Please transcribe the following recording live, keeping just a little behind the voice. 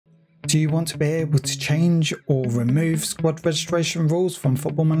Do you want to be able to change or remove squad registration rules from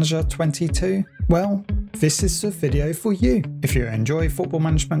Football Manager 22? Well, this is the video for you. If you enjoy football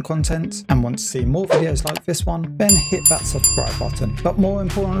management content and want to see more videos like this one, then hit that subscribe button. But more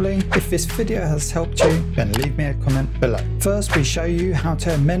importantly, if this video has helped you, then leave me a comment below. First, we show you how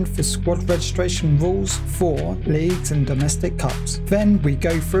to amend the squad registration rules for leagues and domestic cups. Then we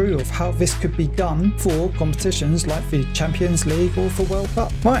go through of how this could be done for competitions like the Champions League or the World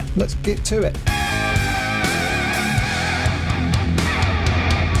Cup. Right, let's get to it.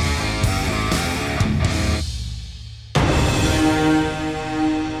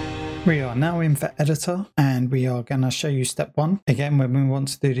 We are now in the editor and we are going to show you step one. Again, when we want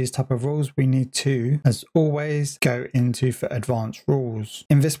to do these type of rules, we need to, as always, go into the advanced rules.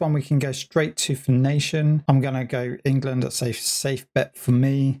 In this one, we can go straight to the nation. I'm going to go England. That's a safe bet for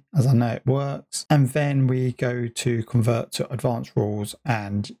me, as I know it works. And then we go to convert to advanced rules.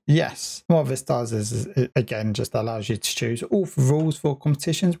 And yes, what this does is it, again, just allows you to choose all the rules for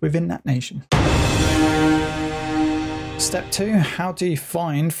competitions within that nation. Step 2, how do you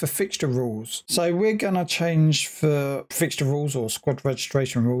find the fixture rules? So we're going to change the fixture rules or squad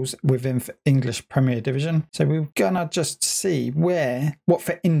registration rules within the English Premier Division. So we're going to just see what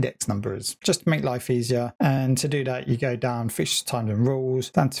the index number is, just to make life easier. And to do that, you go down fixture times and rules,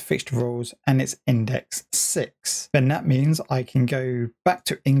 down to fixture rules, and it's index 6. Then that means I can go back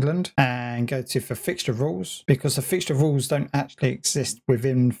to England and go to the fixture rules, because the fixture rules don't actually exist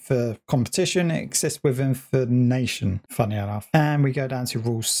within the competition, it exists within the nation. Funny enough. And we go down to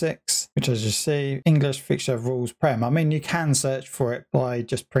rule 6, which, as you see, English fixture rules prem. I mean, you can search for it by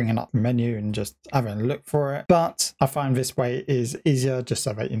just bringing up the menu and just having a look for it, but I find this way is easier, just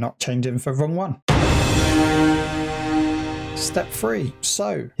so that you're not changing for the wrong one. Step 3.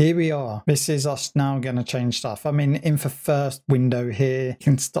 So here we are. This is us now going to change stuff. I mean, in the first window here, you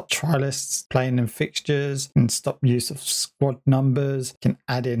can stop trialists playing in fixtures, you can stop use of squad numbers, you can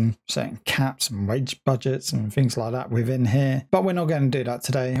add in certain caps and wage budgets and things like that within here. But we're not going to do that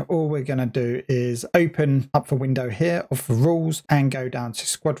today. All we're going to do is open up the window here of the rules and go down to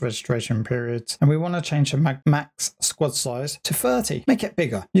squad registration periods. And we want to change the max squad size to 30. Make it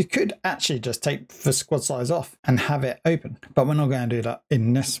bigger. You could actually just take the squad size off and have it open, but we're not going to do that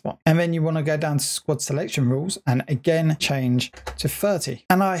in this one. And then you want to go down to squad selection rules and again change to 30.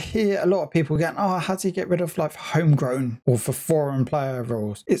 And I hear a lot of people going, oh, how do you get rid of like homegrown or for foreign player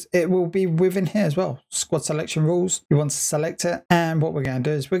rules? It will be within here as well. Squad selection rules, you want to select it, and what we're going to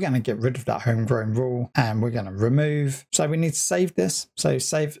do is we're going to get rid of that homegrown rule and we're going to remove. So we need to save this. So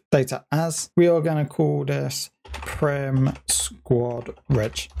save data as. We are going to call this Prem Squad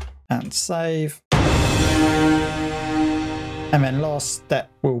Reg and save. And then last step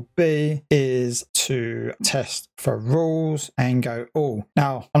will be is to test for rules and go all.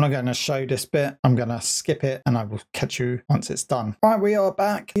 Now, I'm not going to show this bit. I'm going to skip it and I will catch you once it's done. All right, we are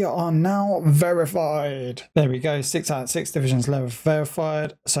back. We are now verified. There we go. 6 out of 6 divisions level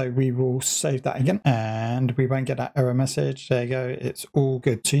verified. So we will save that again and we won't get that error message. There you go. It's all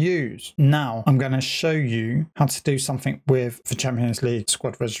good to use. Now, I'm going to show you how to do something with the Champions League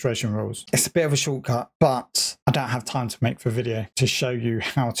squad registration rules. It's a bit of a shortcut, but I don't have time to make the video to show you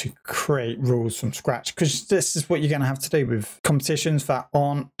how to create rules from scratch, because this is what you're going to have to do with competitions that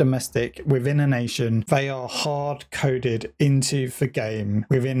aren't domestic within a nation. They are hard coded into the game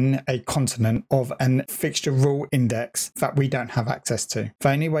within a continent of an fixture rule index that we don't have access to. The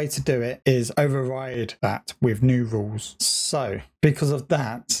only way to do it is override that with new rules. So because of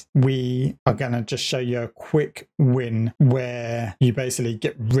that, we are going to just show you a quick win where you basically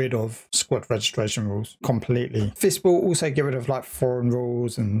get rid of squad registration rules completely. This will also get rid of like foreign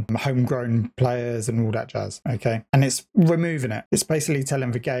rules and homegrown players and all that jazz. Okay. And it's removing it. It's basically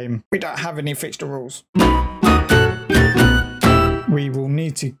telling the game, we don't have any fixture rules. We will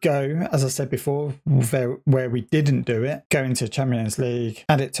need to go, as I said before, where we didn't do it, go into Champions League,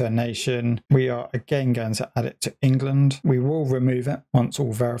 add it to a nation. We are again going to add it to England. We will remove it once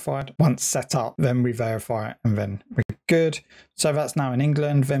all verified. Once set up, then we verify it and then we're good. So that's now in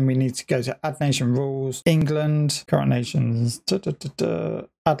England. Then we need to go to add nation rules, England, current nations,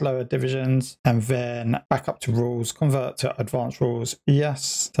 add lower divisions, and then back up to rules, convert to advanced rules.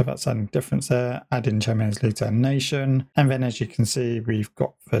 Yes. So that's adding difference there. Add in Champions League to a nation. And then as you can see, we've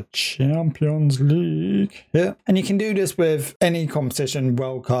got the Champions League here. And you can do this with any competition,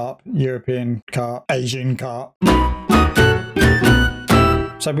 World Cup, European Cup, Asian Cup.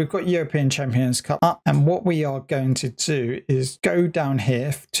 So we've got European Champions Cup up, and what we are going to do is go down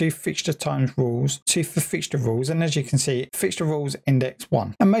here to fixture times rules, to for fixture rules, and as you can see, fixture rules index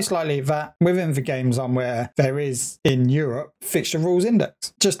 1. And most likely that within the game somewhere there is in Europe fixture rules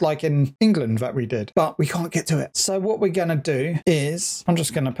index, just like in England that we did, but we can't get to it. So what we're going to do is, I'm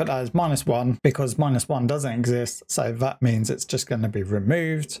just going to put that as -1 because -1 doesn't exist, so that means it's just going to be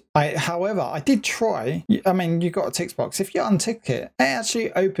removed. However, I did try, I mean, you got a tick box. If you untick it, it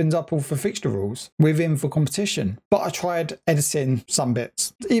actually opens up all the fixture rules within the competition. But I tried editing some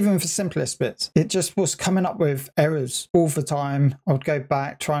bits, even for simplest bits. It just was coming up with errors all the time. I would go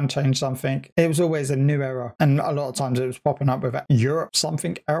back, try and change something. It was always a new error. And a lot of times it was popping up with a Europe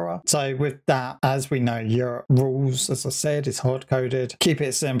something error. So with that, as we know, Europe rules, as I said, is hard coded. Keep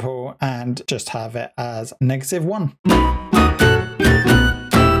it simple and just have it as -1.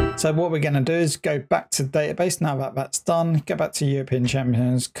 So what we're going to do is go back to database. Now that that's done, go back to European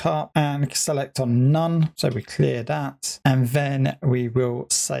Champions Cup and select on none. So we clear that. And then we will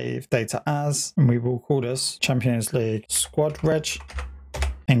save data as, and we will call this Champions League Squad Reg.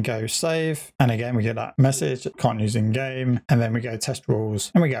 And go save, and again we get that message, can't use in game, and then we go test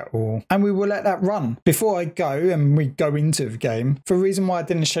rules and we go all, and we will let that run. Before I go and we go into the game, for a reason why I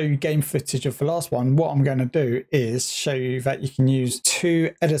didn't show you game footage of the last one, what I'm going to do is show you that you can use 2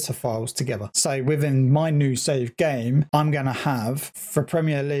 editor files together. So within my new save game, I'm going to have for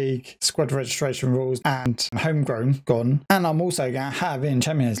Premier League squad registration rules and homegrown gone, and I'm also going to have in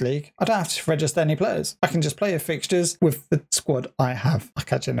Champions League, I don't have to register any players. I can just play your fixtures with the squad I have. I'll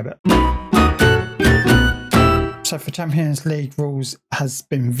catch you in a bit. So for Champions League rules has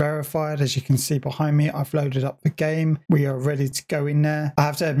been verified. As you can see behind me, I've loaded up the game. We are ready to go in there. I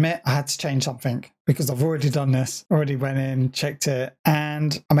have to admit, I had to change something because I've already done this, already went in, checked it,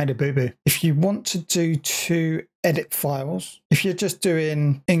 and I made a boo-boo. If you want to do 2 edit files, if you're just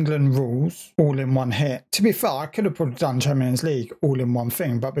doing England rules all in one hit, to be fair, I could have probably done Champions League all in one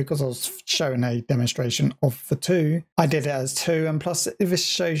thing, but because I was showing a demonstration of the 2, I did it as 2, and plus this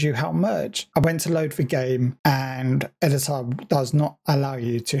shows you how merge. I went to load the game and editor does not allow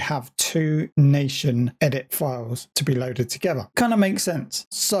you to have 2 nation edit files to be loaded together. Kind of makes sense.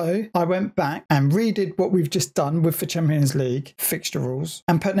 So I went back and redid what we've just done with the Champions League fixture rules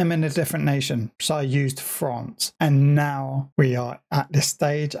and put them in a different nation. So I used France. And now we are at this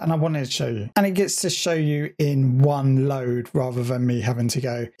stage, and I wanted to show you, and it gets to show you in one load rather than me having to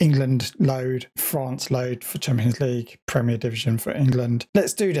go England load, France load for Champions League, Premier Division for England.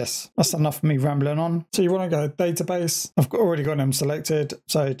 Let's do this. That's enough of me rambling on. So you want to go database. I've already got them selected.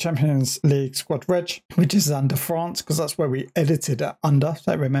 So Champions League squad reg, which is under France because that's where we edited it under.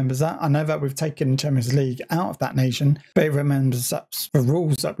 So it remembers that. I know that we've taken Champions League out of that nation, but it remembers that's the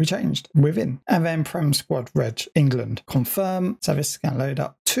rules that we changed within. And then Prem squad reg England, confirm. So this is going to load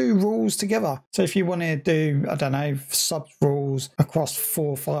up 2 rules together. So if you want to do, I don't know, sub rules across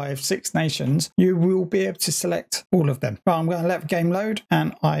 4, 5, 6 nations, you will be able to select all of them. But I'm going to let the game load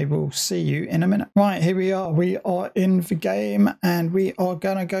and I will see you in a minute. Right, here we are. We are in the game and we are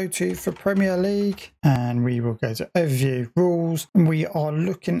going to go to for Premier League and we will go to overview rules and we are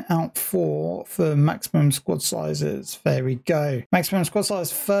looking out for maximum squad sizes. There we go. Maximum squad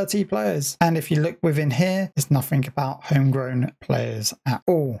size 30 players. And if you look within here, it's nothing about homegrown players at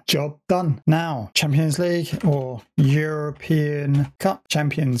all. Job done. Now, Champions League or European Cup,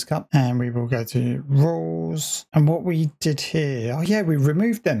 Champions Cup, and we will go to rules. And what we did here, oh yeah, we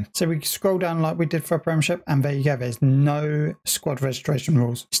removed them. So we scroll down like we did for a Premiership, and there you go. There's no squad registration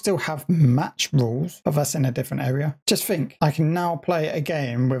rules. You still have match rules, but that's in a different area. Just think, I can now play a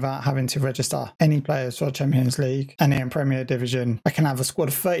game without having to register any players for Champions League, and in Premier Division, I can have a squad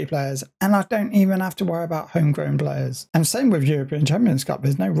of 30 players, and I don't even have to worry about homegrown players. And same with European Champions Cup.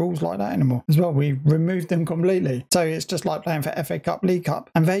 There's no rules like that anymore as well. We removed them completely. So it's just like playing for FA Cup, League Cup.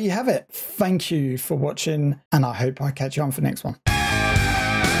 And there you have it. Thank you for watching, and I hope I catch you on for the next one.